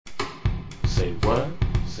Say what?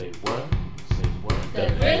 Say what? Say what? The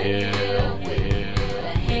hell with it.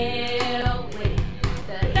 The hell with it.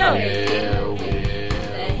 The hell with it.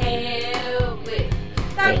 The hell with it.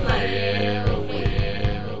 Stop playing.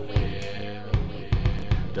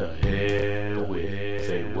 The hell with it.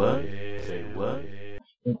 Say what? Say what?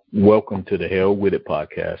 Welcome to the Hell With It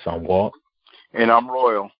podcast. I'm Walt. And I'm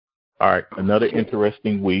Royal. All right, another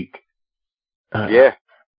interesting week. Yeah.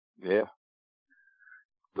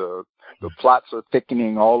 The plots are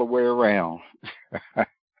thickening all the way around.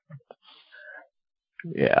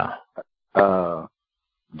 Yeah. Val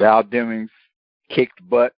Demings kicked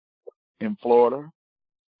butt in Florida.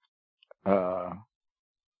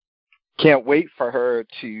 Can't wait for her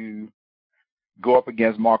to go up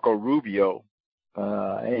against Marco Rubio.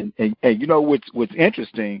 And you know what's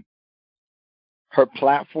interesting? Her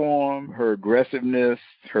platform, her aggressiveness,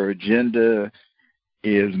 her agenda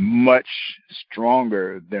is much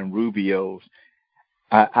stronger than Rubio's.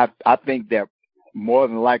 I think that more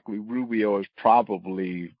than likely Rubio is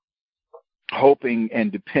probably hoping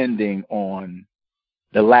and depending on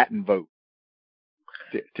the Latin vote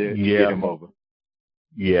to get him over.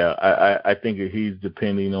 Yeah, I think that he's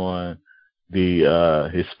depending on the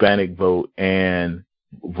Hispanic vote and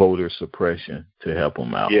voter suppression to help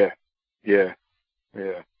him out. Yeah.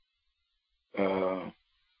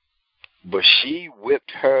 But she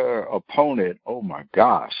whipped her opponent, oh my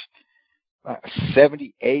gosh,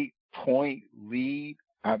 78-point lead.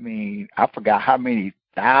 I mean, I forgot how many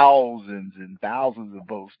thousands and thousands of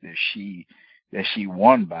votes that she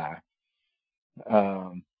won by.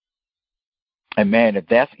 And man, if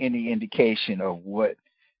that's any indication of what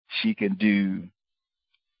she can do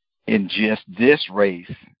in just this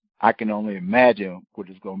race, I can only imagine what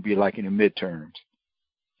it's going to be like in the midterms.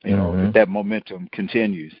 You know, if that momentum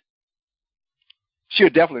continues. She'll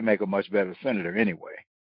definitely make a much better senator anyway,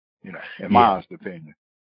 you know, in my honest opinion.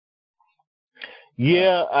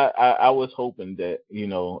 Yeah, I was hoping that,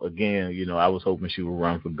 I was hoping she would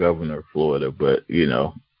run for governor of Florida, but,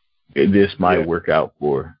 this might work out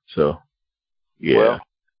for her. So, yeah.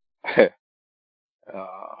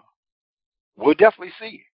 Well, we'll definitely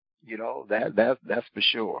see. You know, that's for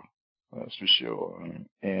sure. That's for sure.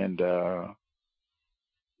 And,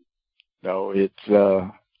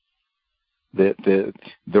 it's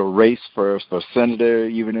the race for senator,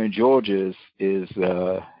 even in Georgia, is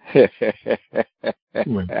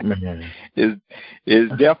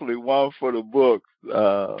definitely one for the books.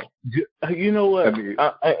 You know what?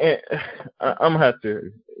 I'm gonna have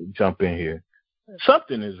to jump in here.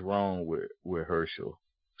 Something is wrong with Herschel.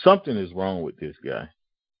 Something is wrong with this guy.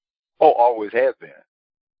 Oh, always has been.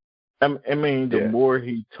 I mean, the more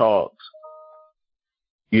he talks,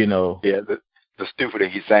 the stupider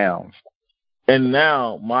he sounds. And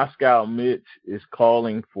now Moscow Mitch is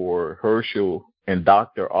calling for Herschel and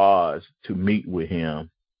Dr. Oz to meet with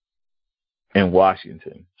him in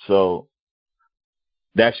Washington. So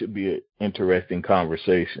that should be an interesting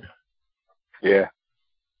conversation. Yeah.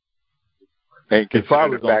 And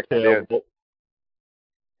considering the fact that go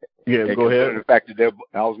ahead. The fact that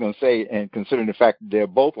I was going to say, and considering the fact that they're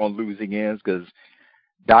both on losing ends, because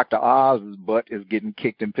Dr. Oz's butt is getting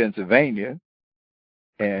kicked in Pennsylvania,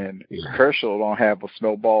 and Herschel don't have a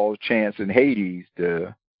snowball chance in Hades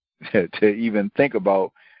to even think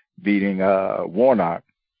about beating Warnock.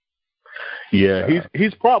 Yeah,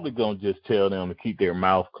 he's probably going to just tell them to keep their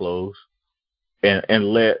mouth closed, and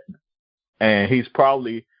he's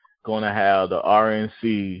probably going to have the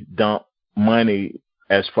RNC dump money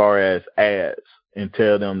as far as ads and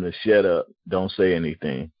tell them to shut up, don't say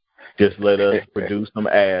anything. Just let us produce some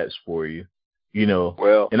ads for you,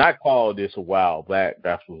 Well, and I called this a while back.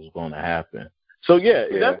 That's what was going to happen. So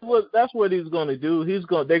that's what he's going to do.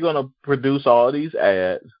 They're going to produce all these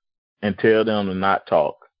ads and tell them to not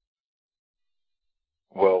talk.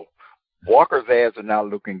 Well, Walker's ads are not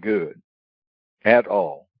looking good at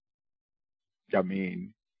all. I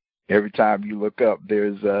mean, every time you look up,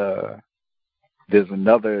 there's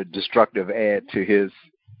another destructive ad to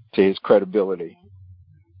his credibility.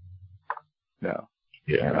 No.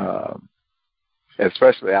 Yeah.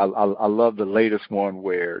 Especially, I love the latest one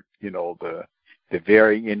where the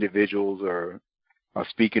varying individuals are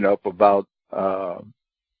speaking up about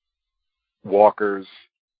Walker's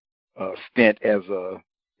stint as a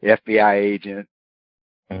FBI agent,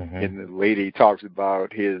 and the lady talks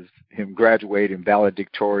about him graduating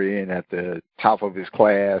valedictorian at the top of his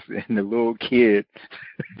class, and the little kid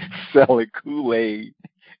selling Kool-Aid.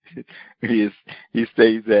 He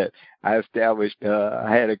states that I established.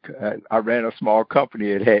 I ran a small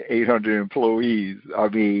company that had 800 employees. I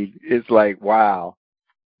mean, it's like, wow,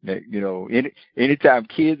 You know, anytime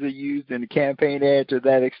kids are used in the campaign ad to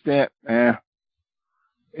that extent,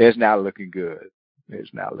 it's not looking good.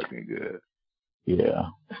 It's not looking good. Yeah,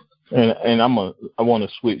 and I want to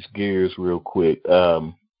switch gears real quick.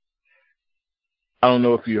 I don't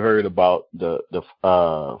know if you heard about the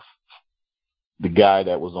guy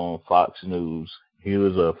that was on Fox News. He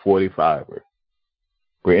was a 45er.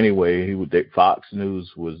 But anyway, Fox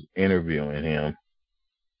News was interviewing him,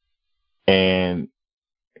 and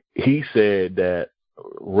he said that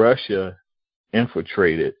Russia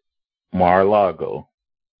infiltrated Mar-a-Lago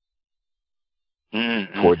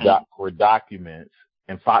for documents,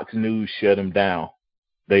 and Fox News shut him down.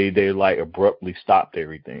 They like abruptly stopped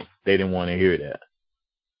everything. They didn't want to hear that.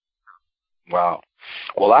 Wow.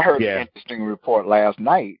 Well, I heard an interesting report last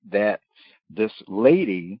night that this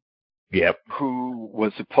lady, who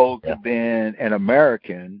was supposed to have been an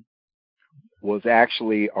American, was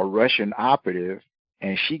actually a Russian operative,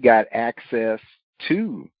 and she got access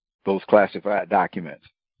to those classified documents.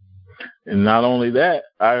 And not only that,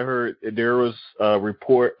 I heard there was a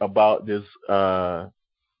report about this.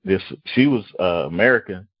 She was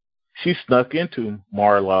American. She snuck into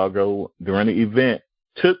Mar-a-Lago during the event,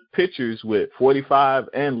 took pictures with 45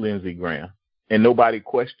 and Lindsey Graham, and nobody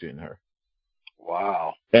questioned her.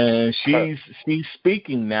 Wow. And she's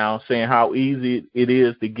speaking now, saying how easy it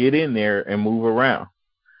is to get in there and move around.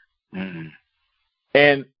 Mm-hmm.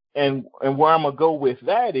 And where I'm gonna go with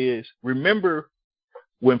that is, remember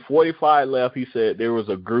when 45 left, he said there was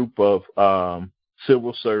a group of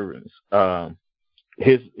civil servants,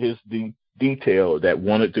 his detail that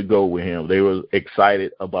wanted to go with him. They were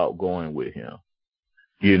excited about going with him.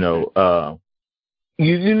 You know,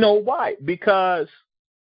 you know why? Because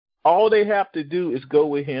all they have to do is go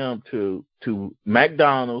with him to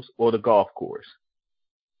McDonald's or the golf course.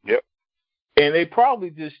 Yep. And they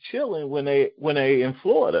probably just chilling when they in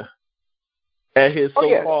Florida at his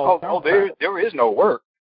so-called. There is no work.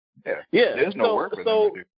 Yeah. There's no work.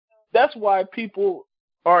 So that's why people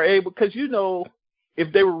are able, because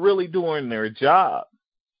if they were really doing their job,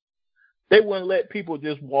 they wouldn't let people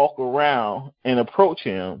just walk around and approach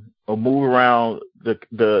him or move around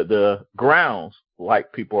the grounds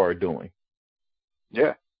like people are doing.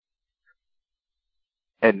 Yeah.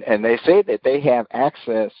 And they say that they have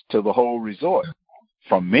access to the whole resort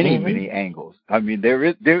from many angles. I mean, there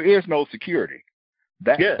is no security.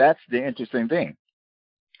 That's the interesting thing.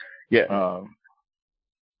 Yeah.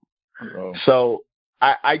 So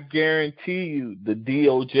I guarantee you the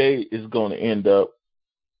DOJ is going to end up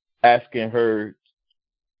asking her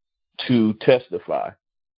to testify,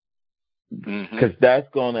 because that's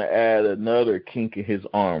going to add another kink in his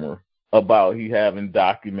armor about he having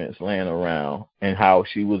documents laying around and how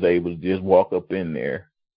she was able to just walk up in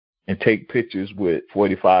there and take pictures with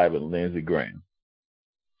 45 and Lindsey Graham.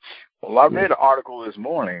 Well, I read an article this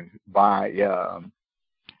morning by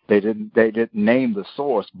they didn't name the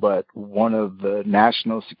source, but one of the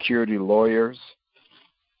national security lawyers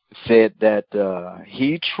said that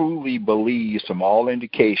he truly believes, from all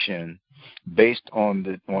indication, based on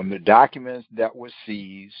the documents that were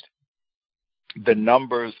seized, the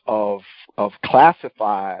numbers of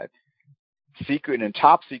classified secret and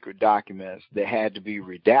top secret documents that had to be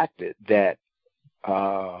redacted, that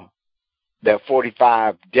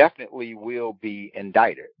 45 definitely will be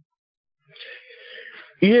indicted.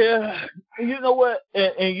 Yeah, you know what,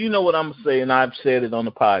 and you know what I'm saying. I've said it on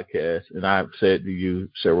the podcast, and I've said to you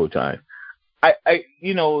several times. I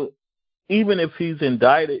even if he's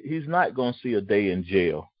indicted, he's not going to see a day in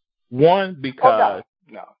jail. One, because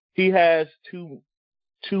he has too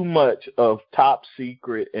much of top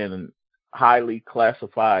secret and highly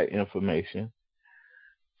classified information.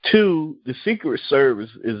 Two, the Secret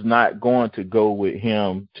Service is not going to go with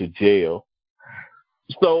him to jail.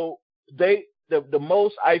 So the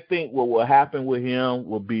most I think what will happen with him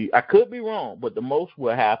will be, I could be wrong, but the most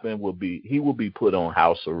will happen will be he will be put on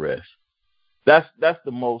house arrest. That's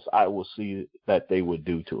the most I will see that they would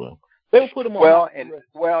do to him. They will put him on house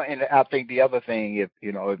arrest. And I think the other thing, if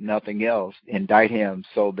nothing else, indict him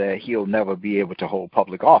so that he'll never be able to hold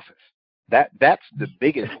public office. That's the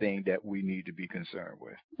biggest thing that we need to be concerned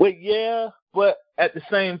with. Well, yeah, but at the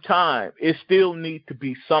same time, it still needs to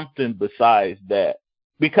be something besides that.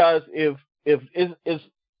 Because if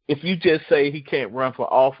you just say he can't run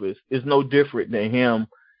for office, it's no different than him.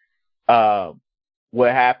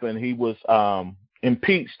 What happened? He was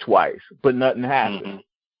impeached twice, but nothing happened.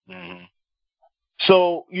 Mm-hmm.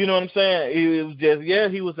 So you know what I'm saying? It was just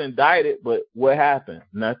he was indicted, but what happened?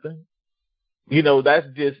 Nothing. That's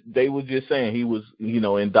just, they were just saying he was,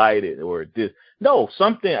 indicted or this. No,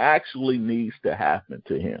 something actually needs to happen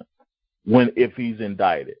to him. if he's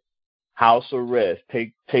indicted. House arrest,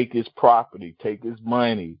 take his property, take his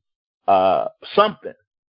money, something.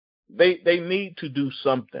 They need to do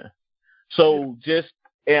something. So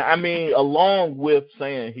along with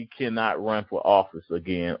saying he cannot run for office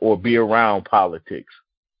again or be around politics,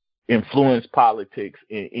 influence politics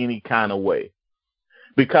in any kind of way.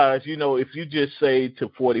 Because, if you just say to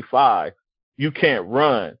 45, you can't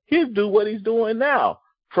run, he'll do what he's doing now.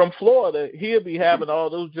 From Florida, he'll be having all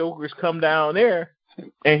those jokers come down there,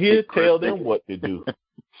 and he'll tell them what to do.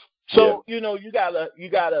 So, you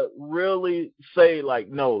gotta really say, like,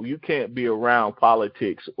 no, you can't be around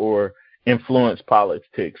politics or influence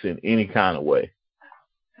politics in any kind of way.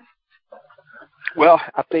 Well,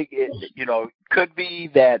 I think it could be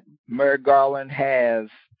that Merrick Garland has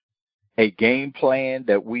a game plan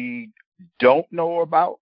that we don't know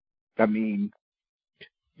about. I mean,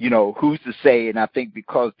 who's to say? And I think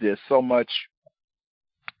because there's so much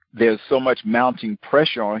mounting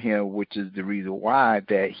pressure on him, which is the reason why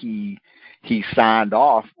that he signed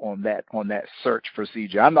off on that search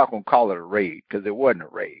procedure. I'm not going to call it a raid because it wasn't a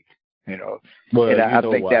raid, Well, and I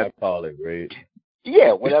think why I call it raid.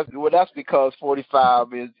 Yeah, well, that's because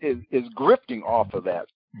 45 is grifting off of that.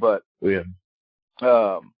 But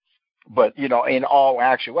but in all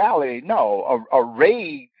actuality, no, a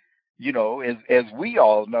raid, as we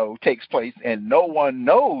all know, takes place, and no one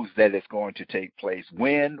knows that it's going to take place,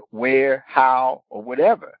 when, where, how, or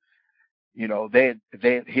whatever.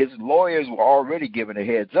 His lawyers were already given a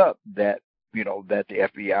heads up that that the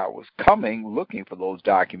FBI was coming looking for those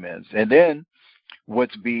documents, and then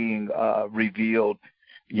what's being revealed,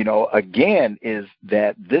 again, is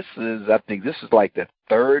that I think this is like the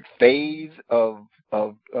third phase of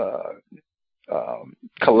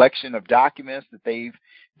collection of documents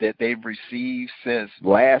that they've received since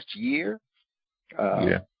last year.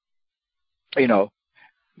 Says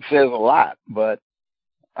a lot, but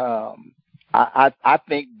I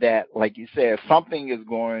think that, like you said, something is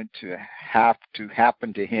going to have to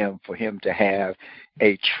happen to him for him to have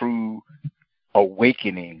a true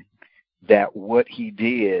awakening that what he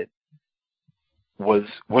did was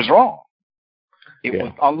wrong. It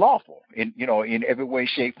was unlawful in every way,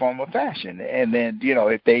 shape, form, or fashion. And then,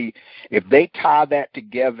 if they tie that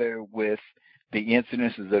together with the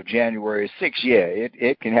incidences of January 6th,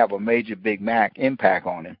 it can have a major Big Mac impact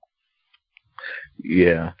on him.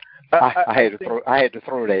 Yeah. I had to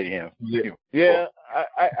throw that at him. Yeah.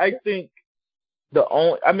 I think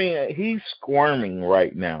he's squirming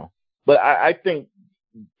right now, but I think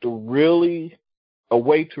a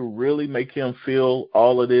way to really make him feel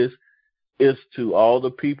all of this is to all the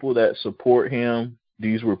people that support him,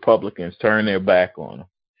 these Republicans, turn their back on him.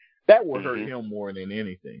 That will hurt him more than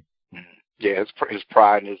anything. Yeah, his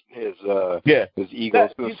pride and his ego.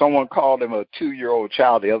 Someone called him a 2-year-old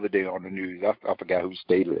child the other day on the news. I forgot who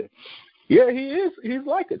stated it. Yeah, he is. He's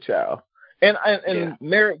like a child. And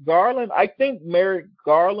Merrick Garland, I think Merrick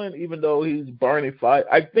Garland, even though he's Bernie Fight,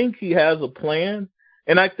 I think he has a plan.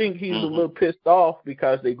 And I think he's a little pissed off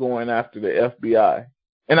because they're going after the FBI.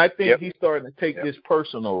 And I think he's starting to take this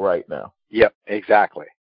personal right now. Yep, exactly.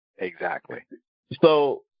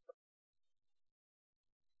 So,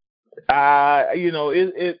 I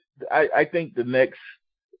think the next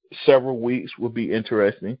several weeks will be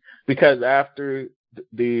interesting because after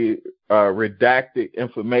the redacted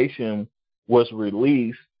information was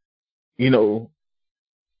released, the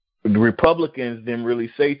Republicans didn't really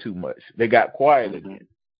say too much. They got quiet again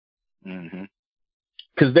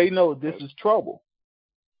because they know this is trouble.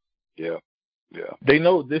 Yeah. They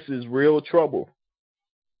know this is real trouble.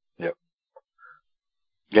 Yep.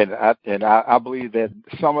 And I believe that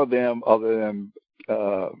some of them, other than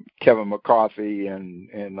Kevin McCarthy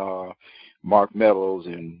and Mark Meadows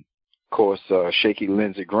and, of course, Shaky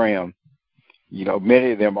Lindsey Graham,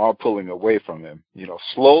 many of them are pulling away from him.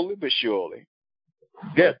 Slowly but surely.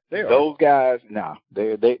 Yes, they are. Those guys,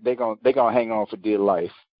 they're gonna hang on for dear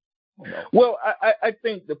life. Well, I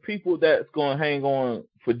think the people that's going to hang on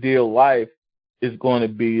for dear life is going to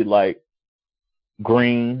be like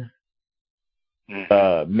Green,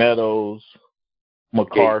 Meadows,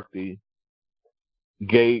 McCarthy,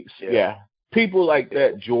 Gates. Yeah. People like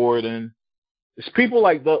that, Jordan. It's people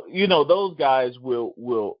like those guys will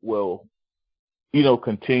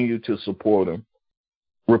continue to support him.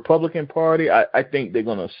 Republican Party, I think they're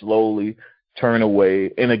going to slowly turn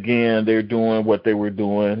away. And again, they're doing what they were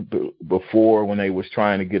doing before when they was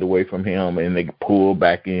trying to get away from him, and they pulled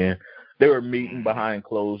back in. They were meeting behind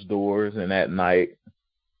closed doors, and at night,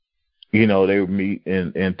 they would meet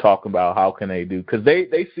and talk about how can they do, because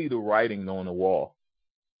they see the writing on the wall.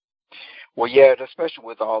 Well, yeah, especially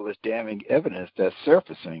with all this damning evidence that's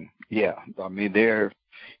surfacing. Yeah, I mean they're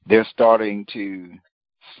starting to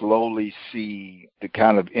slowly see the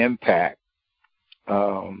kind of impact,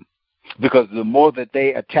 because the more that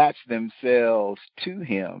they attach themselves to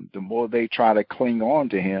him, the more they try to cling on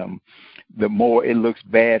to him, the more it looks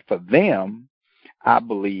bad for them. I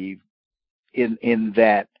believe in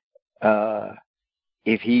that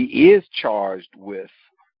if he is charged with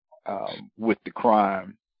the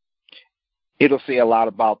crime, it'll say a lot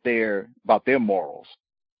about their morals,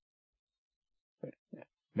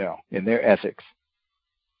 and their ethics.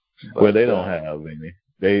 Well, they don't have any.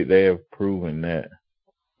 They have proven that.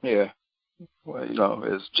 Yeah. Well,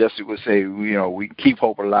 as Jesse would say, we keep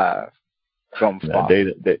hope alive. No,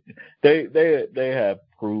 they have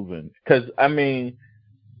proven, because I mean,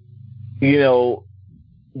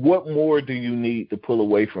 what more do you need to pull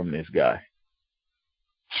away from this guy?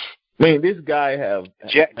 I mean, this guy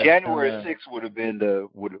January 6th would have been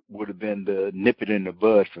the nip it in the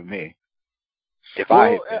bud for me. If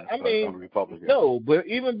I had been a Republican. No, but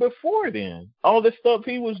even before then, all the stuff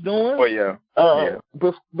he was doing. Oh yeah.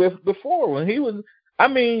 Before when he was,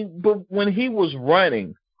 but when he was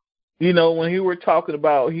running, when he were talking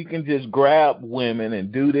about he can just grab women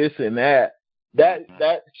and do this and that,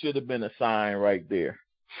 that should have been a sign right there.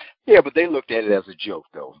 Yeah, but they looked at it as a joke,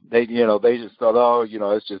 though. They just thought,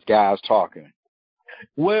 it's just guys talking.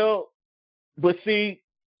 Well, but see,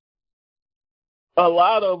 a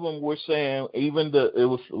lot of them were saying, it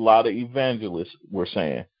was a lot of evangelists were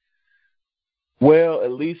saying, well,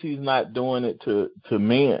 at least he's not doing it to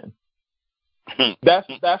men. That's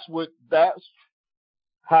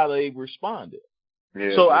how they responded.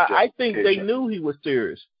 Yeah, so I think they knew he was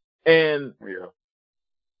serious. And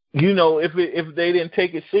if they didn't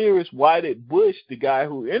take it serious, why did Bush, the guy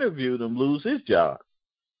who interviewed him, lose his job?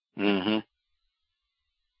 Mhm.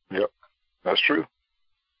 Yep, that's true.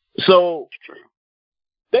 So that's true.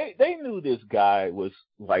 They knew this guy was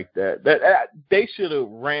like that. That they should have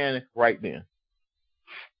ran right then.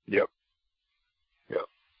 Yep.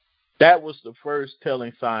 That was the first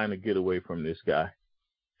telling sign to get away from this guy.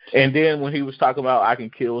 And then when he was talking about I can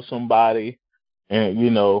kill somebody,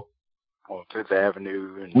 and on Fifth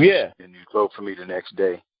Avenue, and you vote for me the next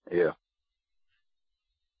day. Yeah.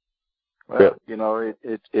 Well,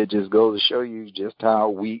 it just goes to show you just how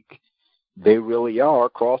weak they really are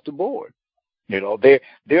across the board.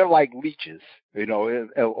 They're like leeches,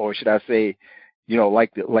 or should I say,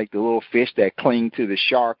 like the little fish that cling to the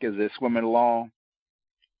shark as they're swimming along.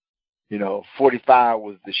 45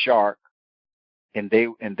 was the shark, and they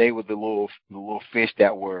were the little fish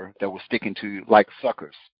that were sticking to like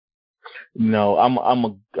suckers. No,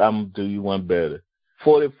 I'm do you one better.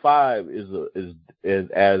 45 is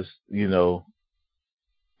as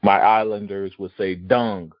my islanders would say,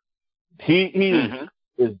 dung. He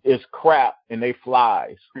is crap, and they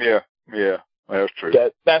flies. Yeah, that's true.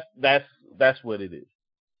 That's what it is.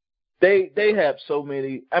 They have so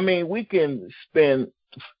many. We can spend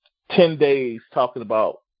 10 days talking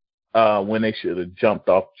about when they should have jumped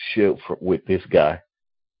off the ship with this guy.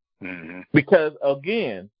 Mm-hmm. Because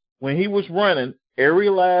again, when he was running, every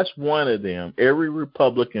last one of them, every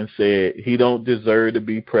Republican said he don't deserve to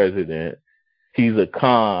be president. He's a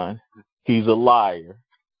con. He's a liar.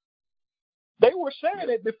 They were saying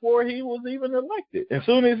it before he was even elected. As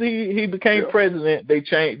soon as he became president, they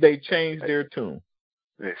changed their tune.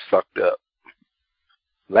 They sucked up.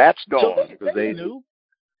 Latched on, so because they knew.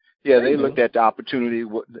 Yeah, they looked at the opportunity,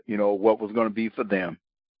 what was going to be for them,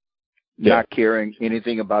 not caring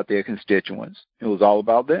anything about their constituents. It was all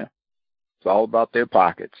about them. It's all about their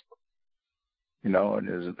pockets. And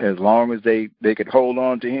as long as they could hold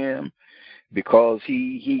on to him because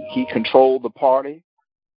he controlled the party,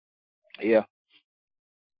 that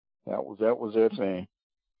was their thing.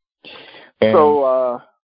 And so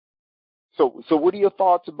what are your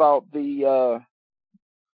thoughts about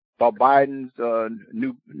about Biden's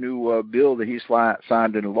new bill that he's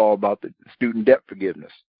signed into law about the student debt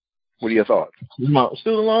forgiveness? What are your thoughts?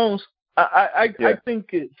 Student loans. I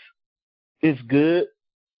think it's good,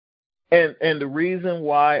 and the reason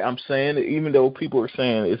why I'm saying it, even though people are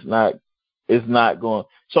saying it's not going.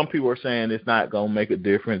 Some people are saying it's not going to make a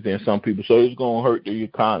difference, and some people say it's going to hurt the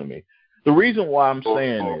economy. The reason why I'm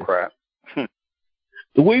saying this. Crap.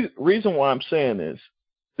 The reason why I'm saying this.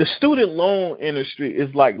 The student loan industry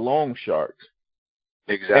is like loan sharks.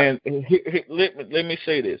 Exactly. And let me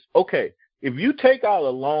say this. Okay, if you take out a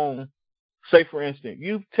loan, say for instance,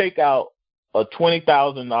 you take out a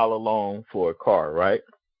 $20,000 loan for a car, right?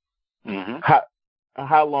 Mm-hmm.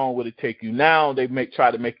 How long would it take you? Now they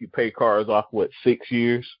try to make you pay cars off 6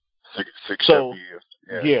 years? 7 years.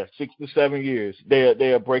 Yeah, 6 to 7 years.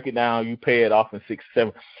 They'll break it down. You pay it off in 6 to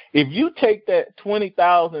 7. If you take that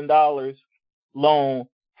 $20,000 loan,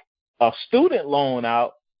 a student loan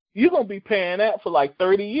out, you're gonna be paying that for like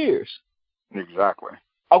 30 years. Exactly.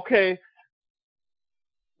 Okay.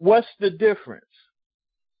 What's the difference?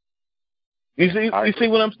 You see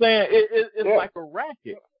what I'm saying? It's like a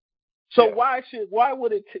racket. So why should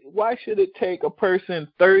it take a person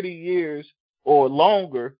 30 years or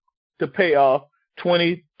longer to pay off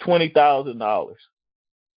 $20,000?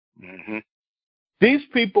 Mm-hmm. These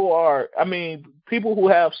people are, people who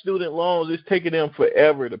have student loans, it's taking them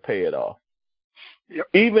forever to pay it off. Yep.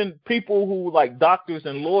 Even people who, like doctors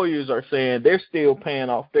and lawyers, are saying they're still paying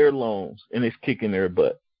off their loans, and it's kicking their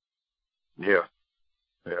butt. Yeah.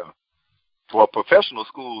 Well, professional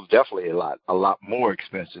schools definitely a lot more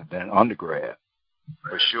expensive than undergrad,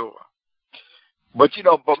 for sure. But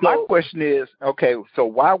my question is, okay, so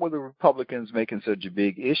why were the Republicans making such a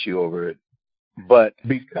big issue over it? But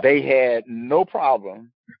they had no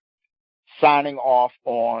problem signing off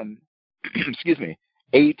on,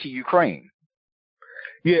 aid to Ukraine.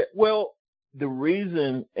 Yeah, well, the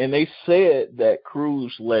reason, and they said that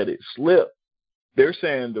Cruz let it slip, they're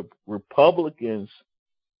saying the Republicans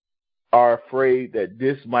are afraid that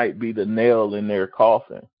this might be the nail in their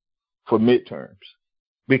coffin for midterms,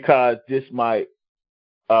 because this might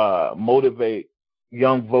motivate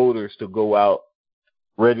young voters to go out,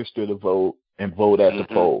 register to vote, and vote at the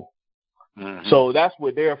poll. Mm-hmm. So that's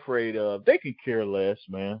what they're afraid of. They can care less,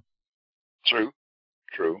 man. True.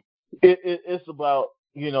 It's about,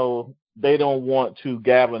 they don't want to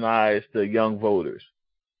galvanize the young voters.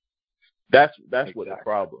 That's exactly what the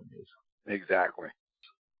problem is. Exactly.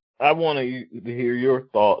 I want to hear your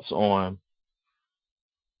thoughts on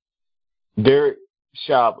Derek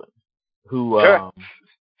Chauvin, who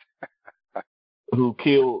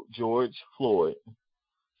killed George Floyd.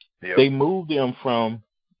 Yep. They moved him from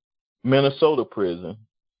Minnesota prison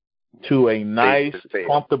to a nice,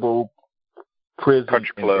 comfortable prison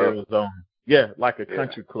in Arizona. Yeah, like a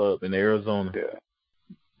country club in Arizona. Yeah.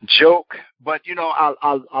 Joke, but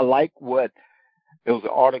I like what it was. An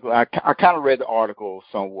article. I kind of read the article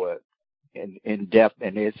somewhat in depth,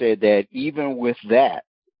 and it said that even with that,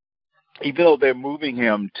 even though they're moving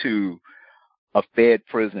him to a Fed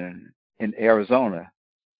prison in Arizona,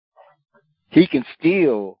 he can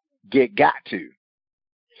still got to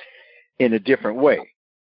in a different way.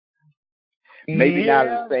 Maybe not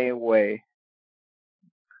in the same way.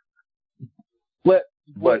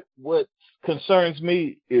 What concerns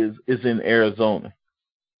me is in Arizona.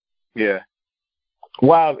 Yeah.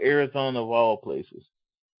 Why Arizona of all places?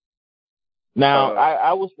 Now,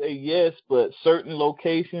 I would say yes, but certain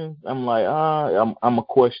locations, I'm like, I'm a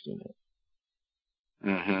question it.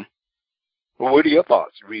 Mm-hmm. Well, what are your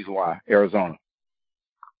thoughts? The reason why Arizona?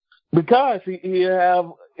 Because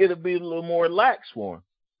it'll be a little more lax for him.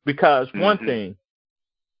 Because one thing,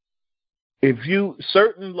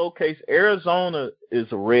 certain locations, Arizona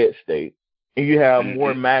is a red state, and you have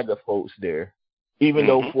more MAGA folks there, even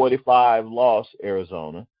though 45 lost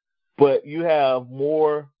Arizona, but you have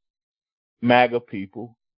more MAGA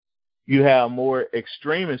people, you have more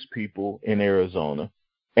extremist people in Arizona,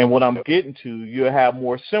 and what I'm getting to, you have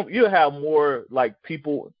more like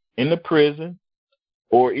people in the prison,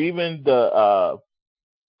 or even the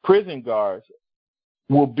prison guards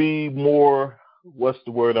will be more, what's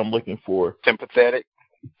the word I'm looking for? Sympathetic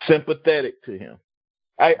to him.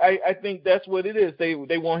 I think that's what it is. They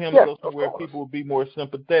want him to go somewhere people will be more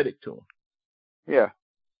sympathetic to him.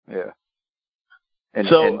 Yeah. And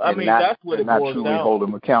that's what it boils down. Not truly hold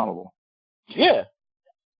him accountable. Yeah.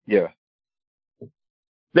 Yeah.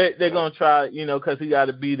 They're gonna try, because he got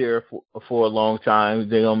to be there for a long time.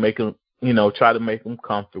 They're gonna make him, try to make him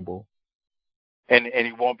comfortable. And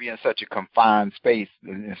he won't be in such a confined space.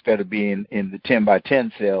 Instead of being in the 10 by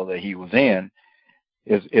 10 cell that he was in,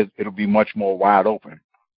 it'll be much more wide open.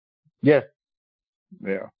 Yeah.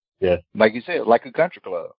 Yeah. Like you said, like a country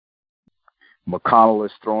club. McConnell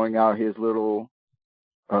is throwing out his little,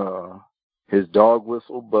 his dog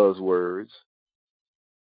whistle buzzwords.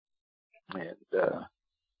 And the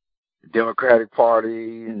Democratic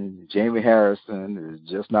Party and Jamie Harrison is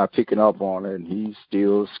just not picking up on it. And he's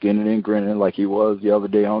still skinning and grinning like he was the other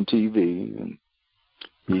day on TV. And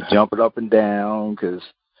he's jumping up and down because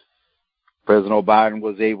President Biden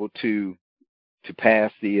was able to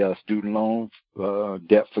pass the student loan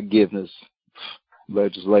debt forgiveness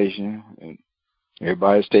legislation, and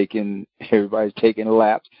everybody's taking a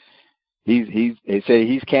lap. They say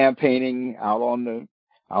he's campaigning out on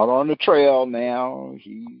the trail now.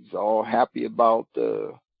 He's all happy about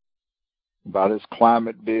the about his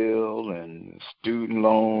climate bill and student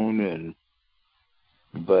loan,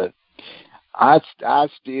 but I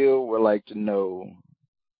still would like to know,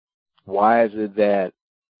 why is it that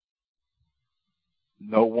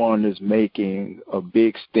no one is making a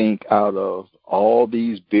big stink out of all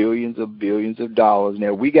these billions of dollars?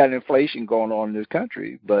 Now, we got inflation going on in this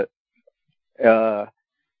country, but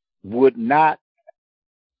would not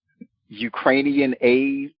Ukrainian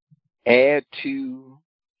aid add to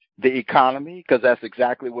the economy? Because that's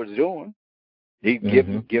exactly what it's doing. He's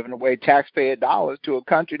giving away taxpayer dollars to a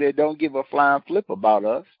country that don't give a flying flip about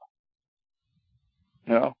us.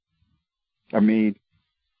 You know, I mean,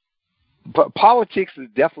 but politics is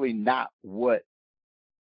definitely not what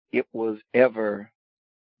it was ever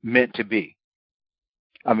meant to be.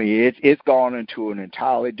 I mean, it's gone into an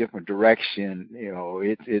entirely different direction. You know,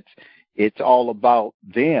 it's all about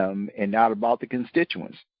them and not about the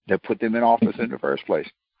constituents that put them in office in the first place.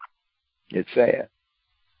 It's sad.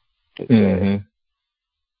 It's sad.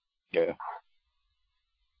 Yeah.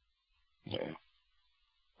 Yeah.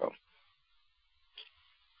 Oh.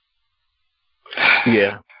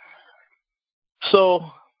 Yeah. So,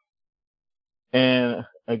 and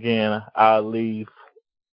again, I'll leave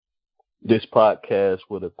this podcast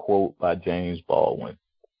with a quote by James Baldwin.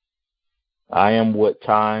 I am what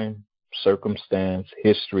time, circumstance,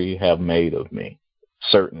 history have made of me,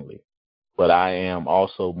 certainly, but I am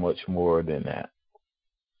also much more than that.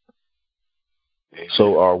 Amen.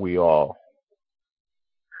 So are we all.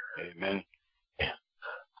 Amen.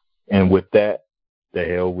 And with that, the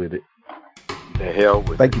hell with it. The hell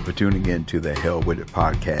with Thank you for tuning in to the Hell With It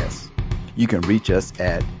podcast. You can reach us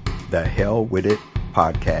at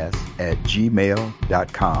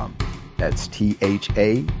thehellwithitpodcast@gmail.com. That's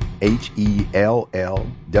THAHELLWITIT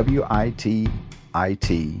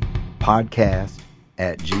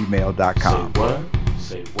podcast@gmail.com. Say what?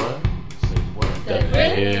 Say what? Say what? The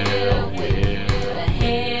hell with it. The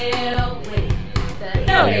hell with it. The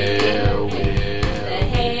hell with it. The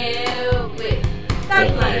hell with it. Stop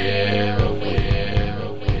playing.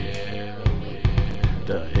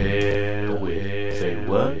 The hell with it. Say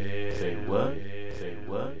what? Say what? Say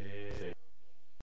what?